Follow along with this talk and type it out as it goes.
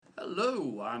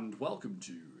Hello and welcome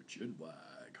to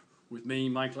Chinwag. With me,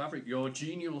 Mike Laverick, your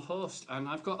genial host, and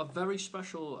I've got a very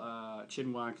special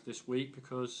Chinwag this week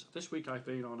because this week I've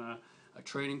been on a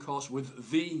training course with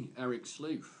the Eric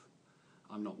Sloof.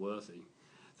 I'm not worthy.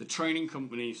 The training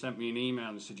company sent me an email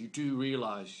and said, "You do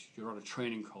realise you're on a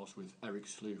training course with Eric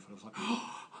Sloof?" And I was like,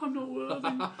 "Oh, I'm not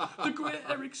worthy. The great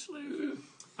Eric Sloof."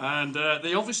 And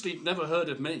they obviously never heard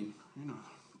of me. You know,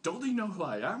 don't they know who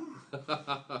I am?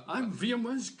 I'm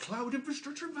VMware's cloud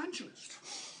infrastructure evangelist.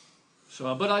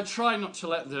 So, but I try not to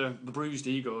let the bruised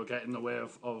ego get in the way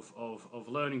of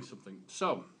learning something.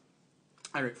 So,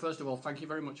 Eric, first of all, thank you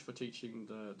very much for teaching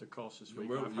the course this week.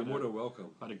 You're more than welcome.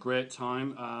 Had a great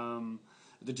time.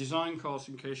 The design course,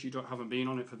 in case you haven't been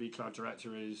on it for vCloud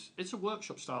Director, it's a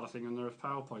workshop style thing, and there are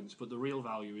PowerPoints, but the real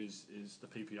value is the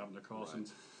people having the course.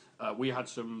 Right. And we had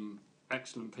some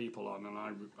excellent people on, and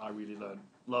I really learned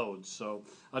loads. So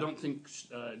I don't think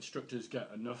instructors get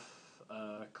enough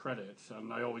credit,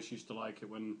 and I always used to like it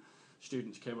when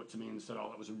students came up to me and said, "Oh,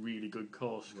 that was a really good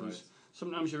course," because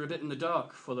sometimes you're a bit in the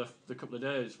dark for the couple of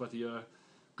days, whether you're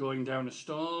going down a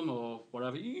storm or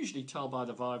whatever. You usually tell by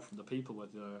the vibe from the people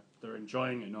whether they're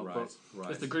enjoying it or not. But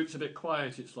if the group's a bit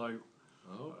quiet, it's like,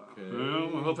 okay.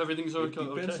 I hope everything's okay.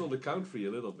 It depends on the country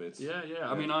a little bit. Yeah.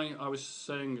 I mean, I was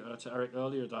saying to Eric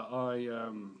earlier that I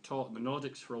taught in the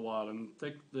Nordics for a while, and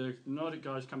the Nordic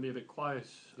guys can be a bit quiet.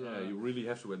 Yeah, you really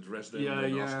have to address them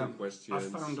and ask them questions.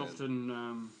 I found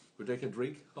often... but they can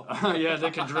drink? Yeah,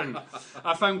 they can drink.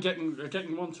 I found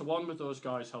getting one-to-one with those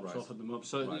guys helps open them up.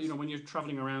 So, you know, when you're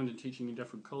travelling around and teaching in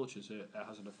different cultures, it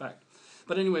has an effect.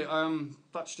 But anyway,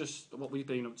 that's just what we've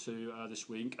been up to this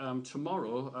week.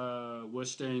 Tomorrow, we're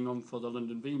staying on for the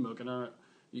London VMUG, and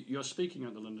you're speaking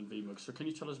at the London VMUG. So can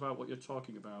you tell us about what you're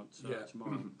talking about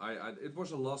tomorrow? It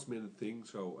was a last-minute thing,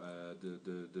 so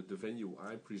the venue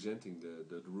I'm presenting,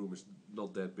 the room is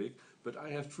not that big, but I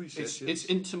have 3 sessions. It's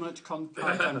intimate,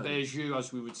 compact, and bijou,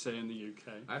 as we would say in the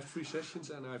UK. I have 3 sessions,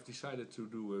 and I've decided to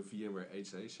do a VMware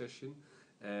HA session,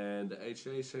 and the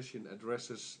HA session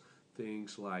addresses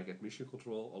things like admission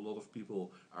control. A lot of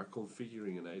people are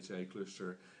configuring an HA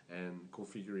cluster and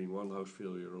configuring one host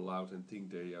failure allowed and think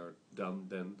they are done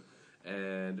then.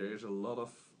 And there is a lot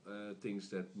of things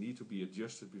that need to be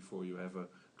adjusted before you have a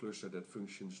cluster that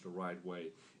functions the right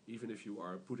way. Even if you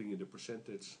are putting in the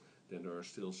percentage, then there are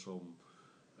still some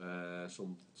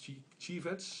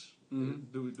caveats.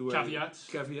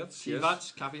 Caveats.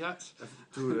 Yes. Caveats.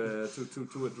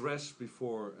 to address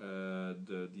before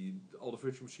all the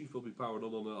virtual machines will be powered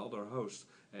on another host.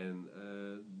 And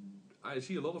I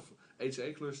see a lot of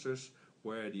HA clusters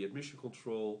where the admission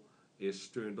control is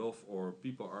turned off, or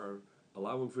people are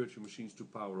allowing virtual machines to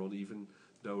power on even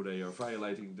though they are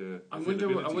violating the I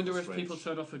wonder if people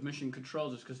turn off admission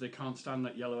controls just because they can't stand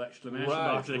that yellow exclamation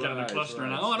mark they get in the cluster.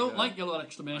 And I don't like yellow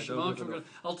exclamation marks.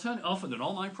 I'll turn it off, and then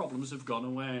all my problems have gone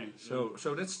away. So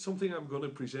that's something I'm going to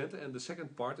present. And the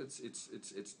second part,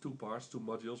 it's 2 parts, 2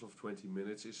 modules of 20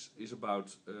 minutes, is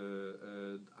about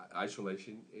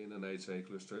isolation in an HA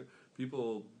cluster.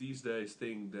 People these days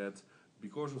think that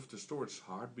because of the storage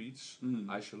heartbeats,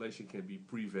 isolation can be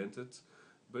prevented.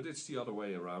 But it's the other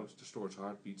way around. The storage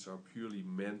heartbeats are purely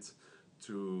meant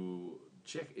to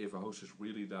check if a host is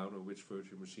really down or which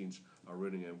virtual machines are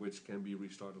running and which can be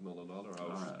restarted on another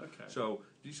host. Okay. So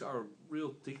these are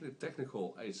real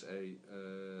technical HA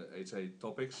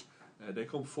topics. They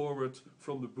come forward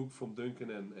from the book from Duncan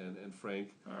and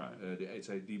Frank, the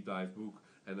HA Deep Dive book,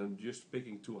 and I'm just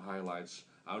picking 2 highlights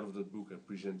out of that book and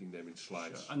presenting them in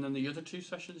slides. Sure. And then the other 2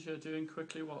 sessions you're doing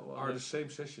quickly, what are the same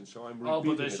sessions, so I'm repeating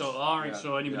but they're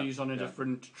so anybody who's on a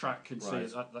different track can see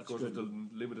it. That's because good. of the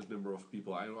limited number of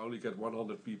people. I only get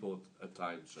 100 people at a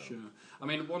time. So. Sure. I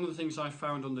mean, one of the things I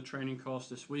found on the training course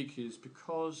this week is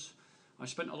because I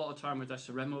spent a lot of time with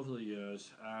SRM over the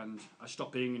years, and I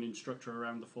stopped being an instructor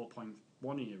around the 4.1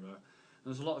 era.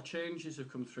 There's a lot of changes have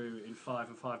come through in 5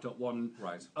 and 5.1.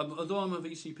 Right. Although I'm a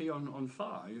VCP on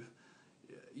 5,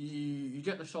 you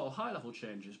get the sort of high-level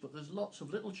changes, but there's lots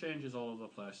of little changes all over the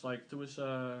place. Like there was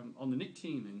on the NIC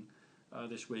teaming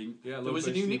this week, there was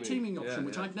a new NIC teaming option,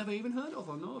 which I'd never even heard of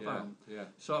or know about. Yeah.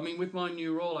 So, I mean, with my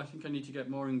new role, I think I need to get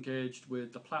more engaged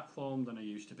with the platform than I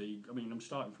used to be. I mean, I'm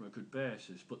starting from a good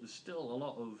basis, but there's still a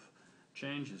lot of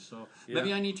changes. So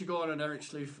maybe I need to go on an Eric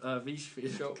Sloof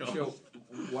vSphere. So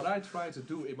what I try to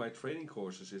do in my training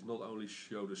courses is not only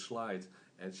show the slide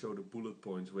and show the bullet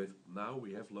points with, now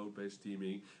we have load-based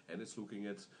teaming, and it's looking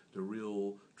at the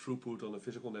real throughput on a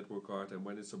physical network card, and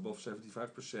when it's above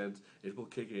 75%, it will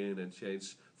kick in and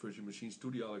change virtual machines to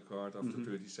the other card after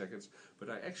 30 seconds. But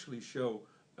I actually show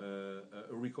a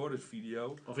recorded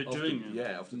video of it doing it.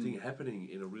 Yeah, of the thing happening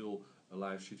in a real a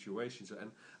live situation. So,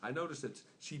 and I noticed that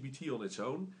CBT on its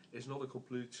own is not a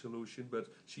complete solution, but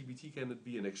CBT can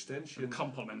be an extension.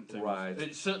 Complement things. Right.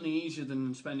 It's certainly easier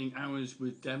than spending hours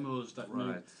with demos that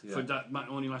for that might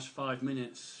only last 5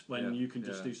 minutes when you can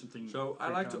just do something. So I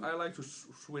like to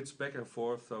switch back and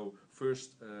forth. So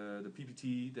first the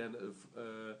PPT, then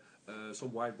some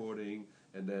whiteboarding,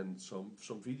 and then some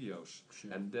videos,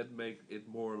 and that make it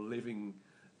more living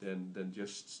than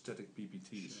just static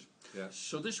PPTs. Sure. Yeah.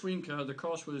 So this week the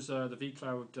course was the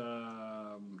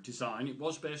vCloud design. It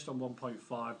was based on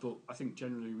 1.5, but I think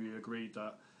generally we agreed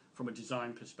that from a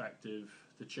design perspective,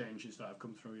 the changes that have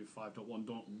come through with 5.1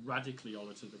 don't radically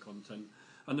alter the content.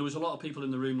 And there was a lot of people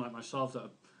in the room like myself that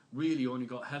really only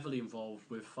got heavily involved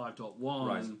with 5.1.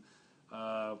 Right.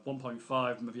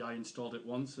 1.5, maybe I installed it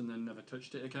once and then never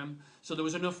touched it again. So there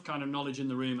was enough kind of knowledge in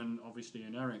the room, and obviously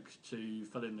in Eric, to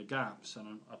fill in the gaps.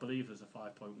 And I believe there's a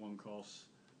 5.1 course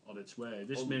on its way.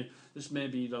 This may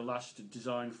be the last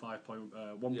design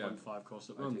 1.5 course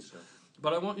that runs. So.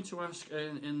 But I wanted to ask,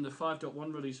 in the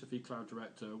 5.1 release of vCloud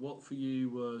Director, what for you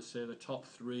was, say, the top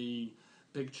 3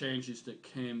 big changes that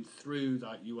came through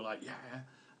that you were like, yeah,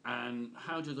 and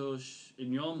how do those,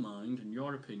 in your mind, in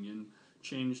your opinion,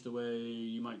 change the way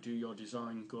you might do your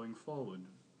design going forward?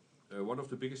 One of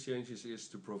the biggest changes is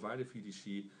to provide a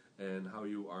VDC and how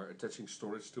you are attaching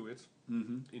storage to it.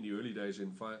 Mm-hmm. In the early days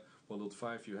in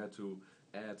 1.5 you had to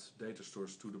add data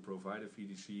stores to the provider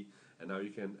VDC, and now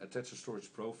you can attach a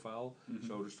storage profile,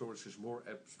 so the storage is more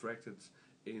abstracted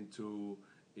into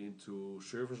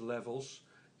service levels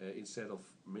instead of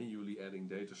manually adding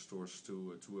data stores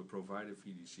to a provider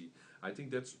VDC. I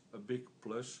think that's a big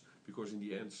plus, because in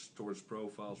the end storage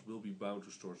profiles will be bound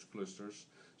to storage clusters,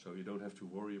 so you don't have to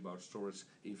worry about storage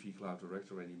in vCloud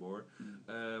Director anymore.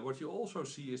 What you also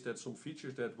see is that some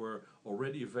features that were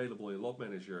already available in Log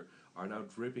Manager are now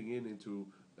dripping into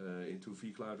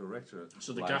vCloud Director.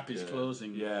 So the gap is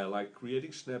closing. Yeah, like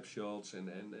creating snapshots and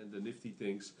the nifty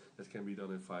things that can be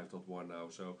done in 5.1 now.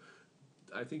 So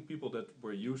I think people that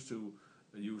were used to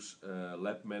use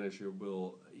Lab Manager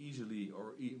will easily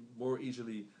or more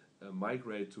easily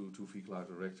migrate to vCloud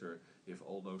Director if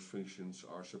all those functions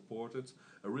are supported.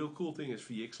 A real cool thing is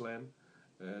VXLAN.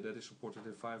 That is supported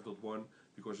in 5.1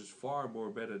 because it's far more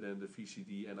better than the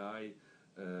VCDNI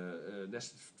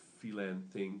nested VLAN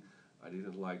thing. I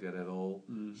didn't like that at all.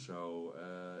 So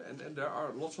and there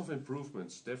are lots of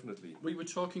improvements, definitely. We were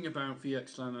talking about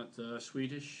VXLAN at the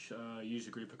Swedish user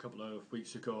group a couple of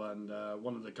weeks ago, and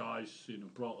one of the guys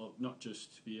brought up not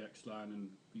just VXLAN and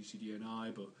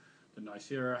VCDNI, but the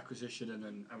Nicira acquisition, and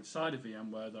then outside of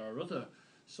VMware there are other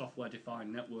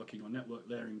software-defined networking or network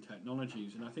layering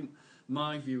technologies. And I think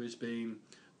my view has been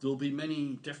there'll be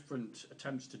many different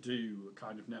attempts to do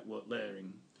kind of network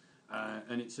layering,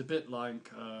 and it's a bit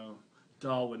like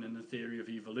Darwin and the theory of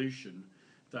evolution,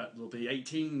 that there'll be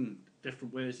 18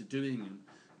 different ways of doing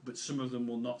it, but some of them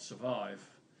will not survive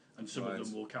and some of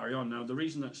them will carry on. Now the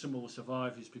reason that some will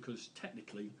survive is because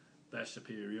technically they're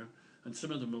superior, and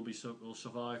some of them will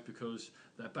survive because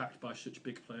they're backed by such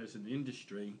big players in the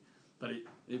industry that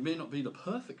it may not be the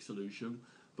perfect solution,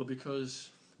 but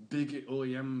because big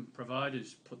OEM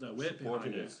providers put their weight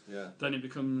behind it, then it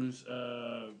becomes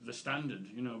the standard,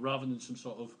 rather than some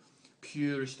sort of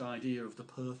purist idea of the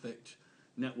perfect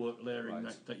network layering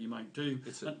that you might do.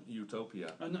 It's a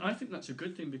utopia. And I think that's a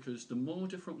good thing, because the more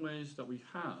different ways that we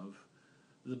have,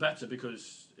 the better,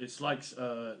 because it's like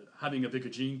having a bigger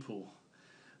gene pool.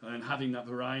 And having that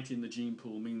variety in the gene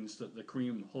pool means that the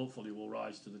cream hopefully will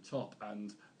rise to the top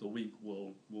and the weak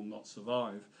will not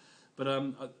survive. But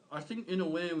I think in a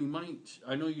way we might,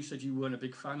 I know you said you weren't a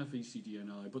big fan of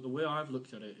VCDNI, but the way I've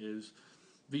looked at it is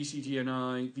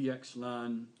VCDNI,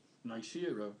 VXLAN,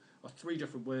 Nicira are 3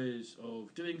 different ways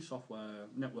of doing software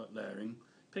network layering.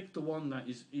 Pick the one that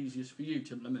is easiest for you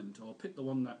to implement, or pick the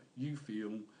one that you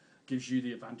feel gives you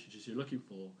the advantages you're looking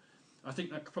for. I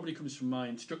think that probably comes from my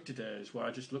instructor days, where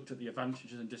I just looked at the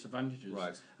advantages and disadvantages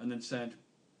and then said,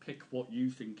 pick what you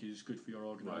think is good for your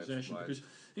organisation. Because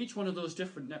each one of those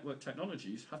different network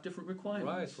technologies have different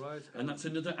requirements. And that's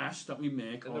another ask that we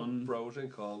make on the pros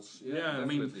and cons.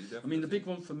 Definitely. I mean, the big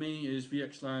one for me is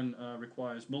VXLAN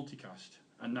requires multicast,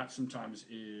 and that sometimes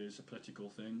is a political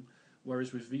thing.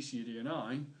 Whereas with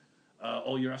VCDNI,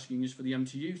 all you're asking is for the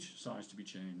MTU size to be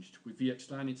changed. With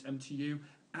VXLAN, it's MTU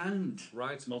and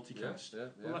multicast.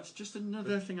 Well, that's just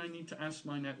another thing I need to ask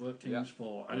my network teams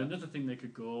for, and another thing they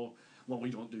could go, well, we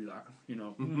don't do that,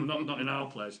 not in our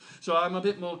place. So I'm a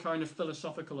bit more kind of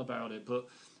philosophical about it, but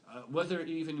whether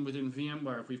even within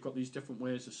VMware, if we've got these different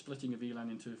ways of splitting a VLAN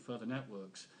into further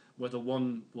networks, whether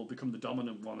one will become the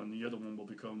dominant one and the other one will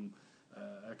become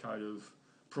a kind of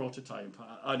prototype.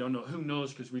 I don't know. Who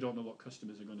knows? Because we don't know what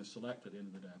customers are going to select at the end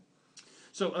of the day.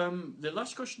 So the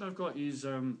last question I've got is,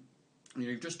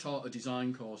 you've just taught a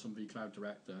design course on vCloud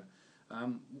Director.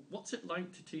 What's it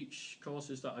like to teach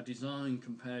courses that are design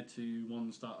compared to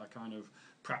ones that are kind of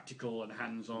practical and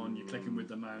hands-on? You're clicking with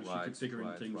the mouse, you're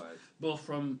configuring things. Both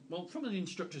from an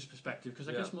instructor's perspective, because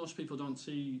I guess most people don't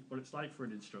see what it's like for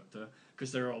an instructor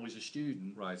because they're always a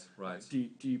student. Right. Do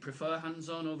you prefer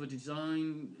hands-on over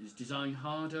design? Is design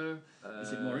harder?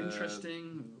 Is it more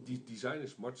interesting? Design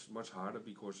is much harder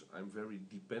because I'm very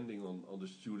depending on the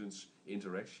students'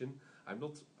 interaction. I'm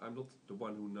not the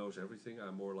one who knows everything.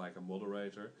 I'm more like a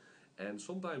moderator, and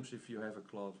sometimes if you have a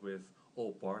class with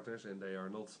all partners and they are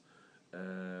not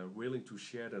willing to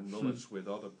share their knowledge with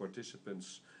other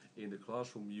participants in the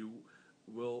classroom,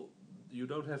 you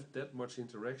don't have that much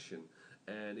interaction.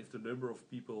 And if the number of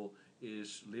people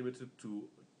is limited to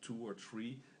 2 or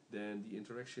 3, then the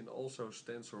interaction also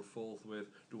stands or falls with,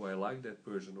 do I like that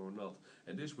person or not?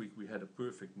 And this week we had a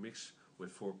perfect mix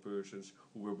with 4 persons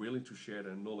who were willing to share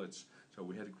their knowledge. So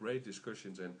we had great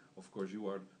discussions, and of course you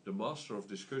are the master of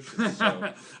discussions.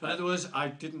 So in other words, I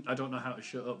don't know how to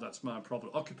shut up. That's my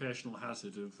problem. Occupational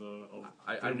hazard of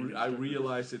I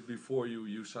realized it before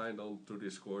you signed on to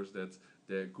this course that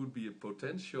there could be a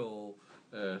potential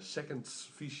second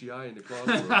VCI in the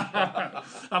classroom.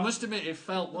 I must admit, it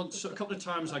felt a couple of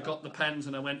times I got the pens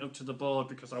and I went up to the board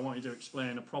because I wanted to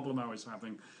explain a problem I was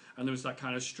having, and there was that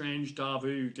kind of strange deja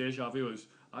vu.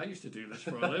 I used to do this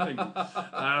for a living,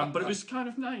 but it was kind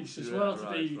of nice as well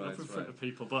to be up in front of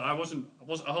people. But I wasn't.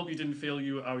 I hope you didn't feel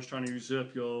I was trying to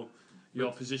usurp your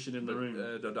position in the room.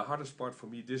 The hardest part for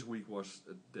me this week was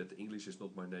that English is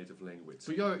not my native language.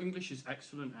 But your English is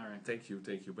excellent, Eric. Thank you.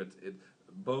 But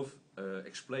both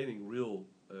explaining real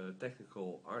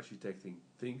technical architecting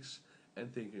things and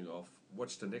thinking of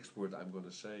what's the next word I'm going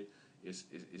to say is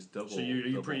double. So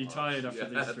you're pretty tired after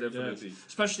these 3 days,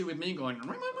 especially with me going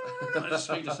at the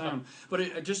speed of sound.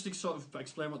 But just to sort of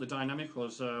explain what the dynamic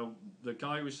was, the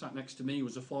guy who was sat next to me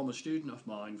was a former student of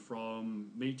mine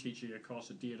from me teaching a course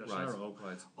at DSRO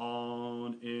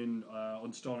on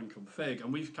install and config,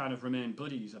 and we've kind of remained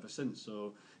buddies ever since.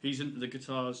 So he's into the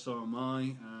guitars, so am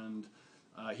I, and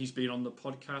he's been on the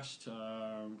podcast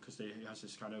because he has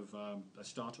this kind of a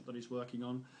startup that he's working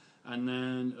on. And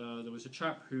then there was a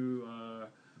chap who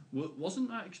wasn't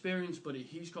that experienced, but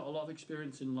he's got a lot of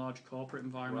experience in large corporate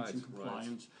environments and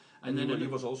compliance. And then he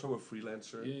was also a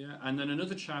freelancer. Yeah. And then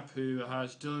another chap who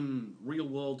has done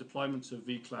real-world deployments of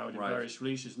vCloud in various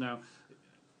releases. Now,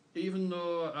 even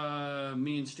though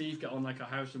me and Steve get on like a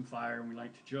house on fire and we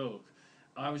like to joke,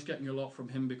 I was getting a lot from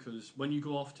him because when you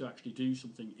go off to actually do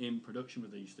something in production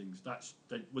with these things, that's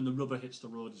when the rubber hits the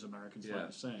road, as Americans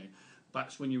like to say.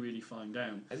 That's when you really find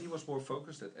out. And he was more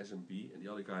focused at SMB, and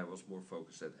the other guy was more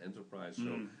focused at enterprise.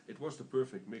 So it was the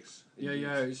perfect mix.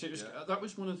 That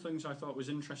was one of the things I thought was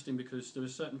interesting because there were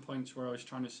certain points where I was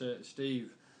trying to say to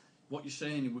Steve, what you're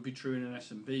saying it would be true in an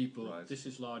SMB, but this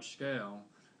is large scale,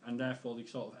 and therefore the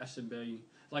sort of SMB.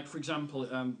 Like for example,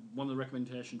 one of the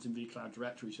recommendations in vCloud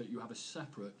Director is that you have a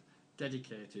separate,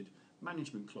 dedicated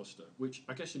management cluster, which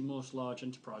I guess in most large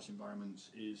enterprise environments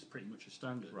is pretty much a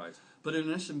standard. But in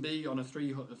an SMB on a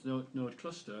 3-node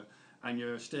cluster, and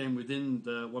you're staying within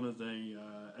one of the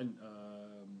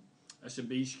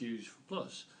SMB SKUs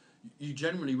plus, you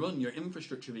generally run your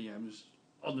infrastructure VMs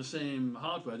on the same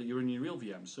hardware that you're in your real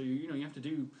VMs. So you have to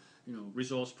do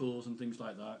resource pools and things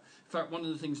like that. In fact, one of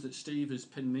the things that Steve has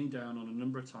pinned me down on a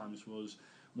number of times was,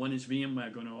 when is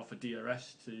VMware going to offer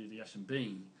DRS to the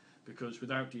SMB? Because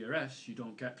without DRS, you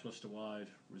don't get cluster-wide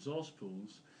resource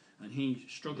pools, and he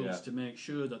struggles to make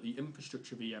sure that the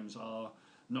infrastructure VMs are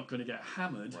not going to get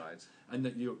hammered, and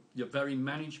that your very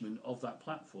management of that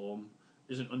platform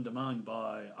isn't undermined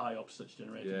by IOPS that's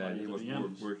generated by the VMs. He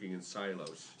was working in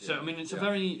silos. So I mean, it's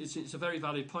a very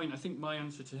valid point. I think my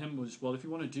answer to him was, well, if you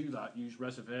want to do that, use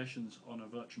reservations on a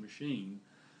virtual machine,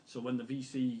 so when the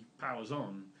VC powers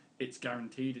on, it's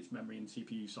guaranteed its memory and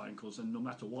CPU cycles, and no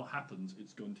matter what happens,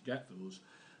 it's going to get those.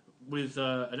 With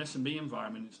an SMB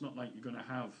environment, it's not like you're going to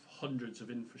have hundreds of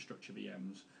infrastructure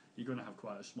VMs. You're going to have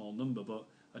quite a small number, but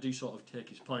I do sort of take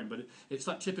his point. But it's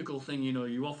that typical thing,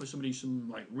 you offer somebody some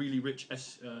like really rich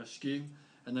SKU,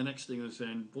 and the next thing is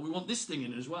saying, well, we want this thing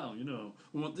in as well,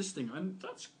 we want this thing, and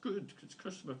that's good, it's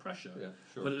customer pressure.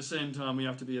 But at the same time, we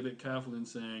have to be a bit careful in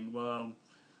saying, well,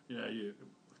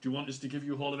 do you want us to give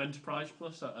you a whole of Enterprise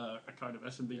Plus at a kind of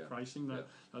SMB pricing? That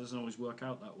doesn't always work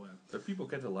out that way. But people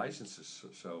get the licenses,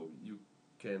 so you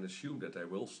can assume that they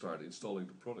will start installing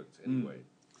the product anyway.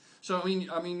 So I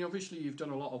mean, obviously you've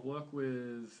done a lot of work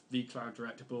with vCloud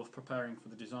Director, both preparing for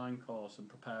the design course and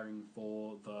preparing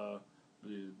for the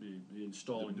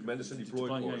installing, the manage and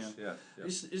deploy course. Yeah.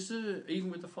 Is there,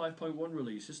 even with the 5.1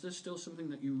 release, is there still something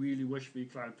that you really wish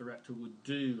vCloud Director would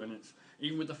do? And it's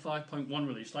even with the 5.1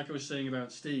 release, like I was saying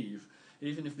about Steve,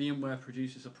 even if VMware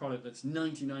produces a product that's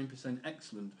 99%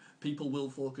 excellent, people will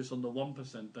focus on the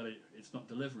 1% that it's not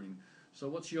delivering. So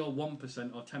what's your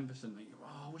 1% or 10% that you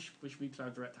I wish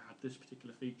vCloud Director had this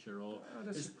particular feature? Or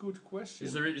that's a good question.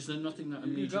 Is there nothing that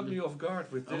immediately... You got me off guard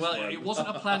with this well, one. It wasn't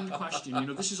a planned question. You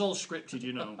know, this is all scripted.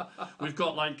 You know, we've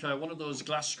got like one of those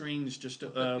glass screens just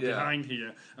behind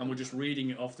here, and we're just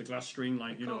reading it off the glass screen.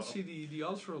 Like I can't see the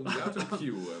answer on the auto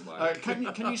cue, Mike.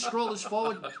 Can you scroll us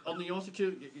forward on the auto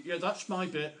cue? Yeah, that's my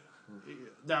bit.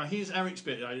 Now here's Eric's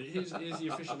bit. Here's the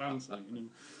official answer. You know.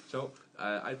 So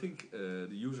I think the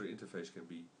user interface can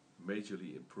be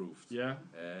majorly improved. Yeah.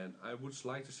 And I would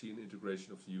like to see an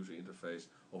integration of the user interface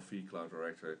of vCloud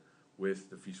Director with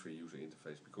the vSphere user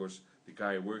interface, because the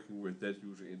guy working with that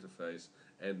user interface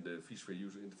and the vSphere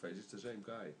user interface is the same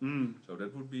guy. So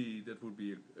that would be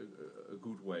a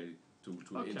good way to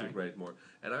integrate more.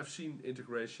 And I've seen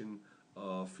integration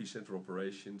of vCenter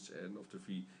operations and of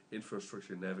the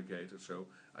vInfrastructure navigator. So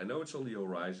I know it's on the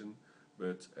horizon,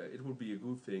 but it would be a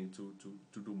good thing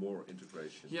to do more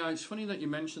integration. Yeah, it's funny that you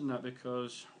mentioned that,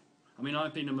 because I mean,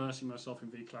 I've been immersing myself in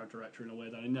vCloud Director in a way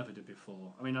that I never did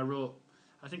before. I mean,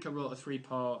 I think I wrote a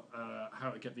 3-part how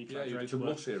to get vCloud Director you did a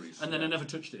blog series. And then I never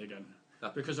touched it again.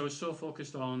 Because I was so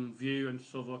focused on View and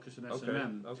so focused on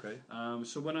SMM. Okay.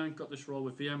 So when I got this role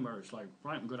with VMware, it's like,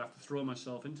 right, I'm going to have to throw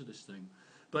myself into this thing.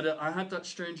 But I had that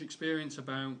strange experience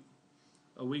about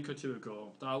a week or two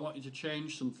ago that I wanted to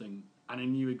change something and I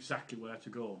knew exactly where to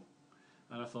go.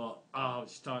 And I thought,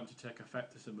 it's starting to take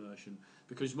effect, this immersion.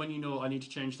 Because when you know I need to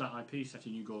change that IP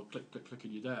setting, you go click, click, click,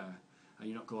 and you're there. And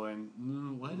you're not going,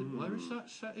 where is that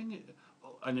setting?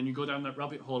 And then you go down that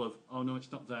rabbit hole of, oh no,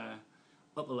 it's not there.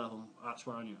 Up the level, that's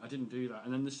where I knew. I didn't do that.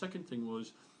 And then the second thing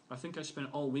was, I think I spent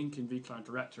all week in vCloud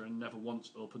Director and never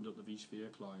once opened up the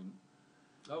vSphere client.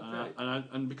 Okay.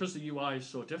 And because the UI is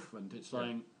so different, it's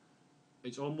like,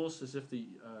 it's almost as if the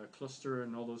cluster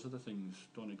and all those other things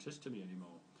don't exist to me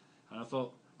anymore. And I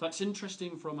thought, that's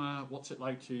interesting from what's it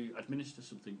like to administer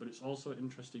something, but it's also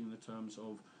interesting in the terms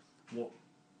of what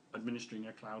administering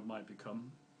a cloud might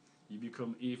become. You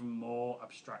become even more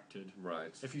abstracted.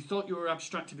 Right. If you thought you were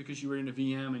abstracted because you were in a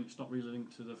VM and it's not really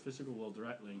linked to the physical world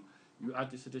directly, you add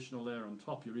this additional layer on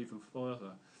top, you're even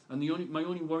further. And my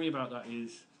only worry about that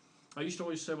is, I used to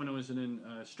always say when I was an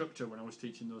instructor, when I was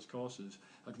teaching those courses,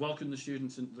 I'd welcome the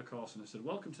students into the course and I said,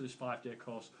 welcome to this 5-day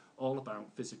course all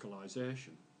about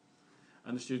physicalization.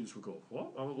 And the students would go,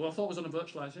 what? Well, I thought it was on a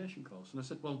virtualization course. And I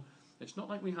said, well, it's not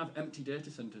like we have empty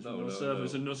data centers with no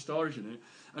servers and no storage in it.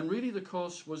 And really the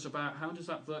course was about how does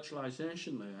that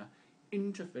virtualization layer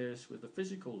interface with the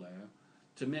physical layer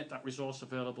to make that resource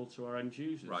available to our end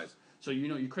users. Right. So,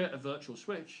 you create a virtual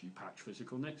switch, you patch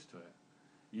physical next to it.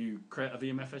 You create a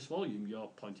VMFS volume, you're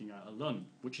pointing out a LUN,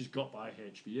 which is got by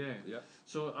HVA. Yeah.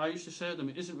 So I used to say to them,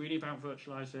 it isn't really about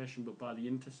virtualization, but by the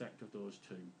intersect of those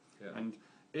two. Yeah. And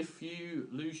if you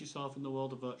lose yourself in the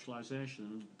world of virtualization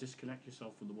and disconnect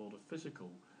yourself from the world of physical,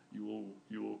 you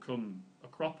will come a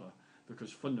cropper,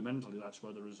 because fundamentally that's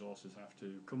where the resources have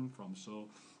to come from. So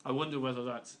I wonder whether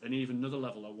that's an even another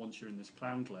level of once you're in this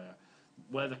cloud layer,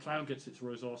 where the cloud gets its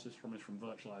resources from is from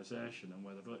virtualization, and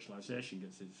where the virtualization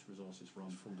gets its resources from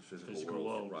the physical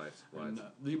world. Right. And,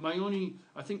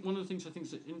 I think one of the things I think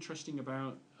is interesting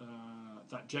about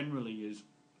that generally is,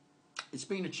 it's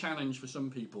been a challenge for some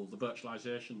people, the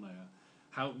virtualization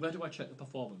layer. Where do I check the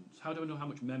performance? How do I know how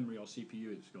much memory or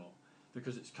CPU it's got?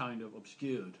 Because it's kind of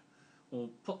obscured. Well,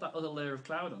 put that other layer of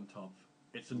cloud on top.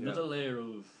 It's another layer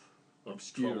of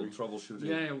obscuring. Troubleshooting.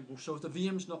 Yeah, so if the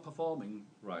VM's not performing,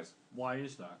 right, why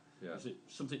is that? Yeah. Is it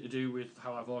something to do with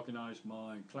how I've organised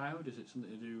my cloud? Is it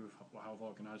something to do with how I've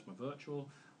organised my virtual?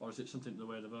 Or is it something the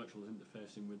way the virtual is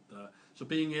interfacing with the... So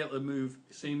being able to move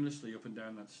seamlessly up and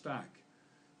down that stack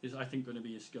is, I think, going to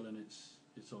be a skill in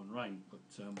its own right. But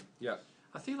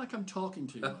I feel like I'm talking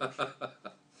too much.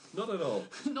 Not at all.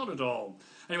 Not at all.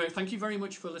 Anyway, thank you very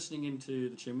much for listening into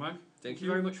the Chinwag. Thank you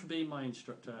very much for being my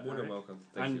instructor, More than welcome.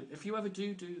 Thank you. If you ever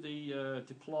do the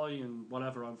deploy and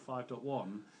whatever on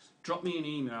 5.1, drop me an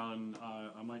email and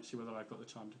I might see whether I've got the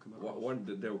time to come across.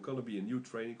 There will going to be a new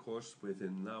training course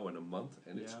within now and a month,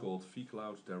 and it's called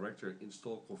vCloud Director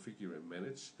Install, Configure and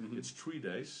Manage. Mm-hmm. It's 3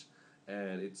 days,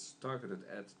 and it's targeted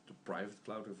at the private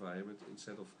cloud environment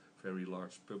instead of very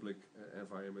large public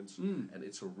environments, and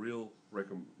it's a real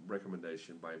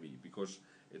recommendation by me, because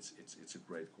it's a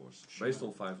great course. Sure. Based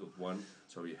on 5.1,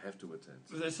 so you have to attend.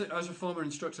 As a former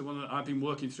instructor, I've been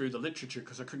working through the literature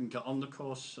because I couldn't get on the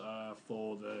course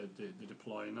for the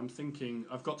deploy, and I'm thinking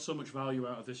I've got so much value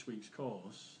out of this week's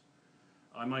course.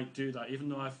 I might do that, even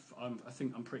though I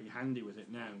think I'm pretty handy with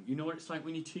it now. You know what it's like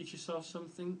when you teach yourself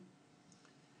something?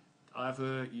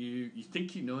 Either you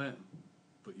think you know it,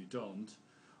 but you don't,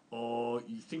 or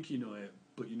you think you know it,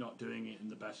 but you're not doing it in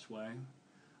the best way.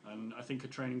 And I think a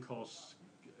training course,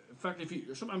 in fact,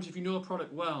 sometimes if you know a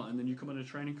product well and then you come on a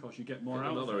training course, you get more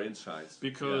out of it. Another insight.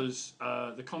 Because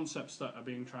the concepts that are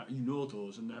being tried, you know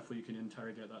those, and therefore you can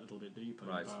interrogate that a little bit deeper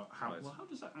about how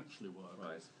does that actually work?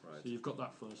 Right. So you've got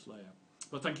that first layer.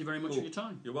 Well, thank you very much for your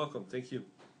time. You're welcome. Thank you.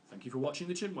 Thank you for watching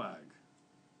the Chinwag.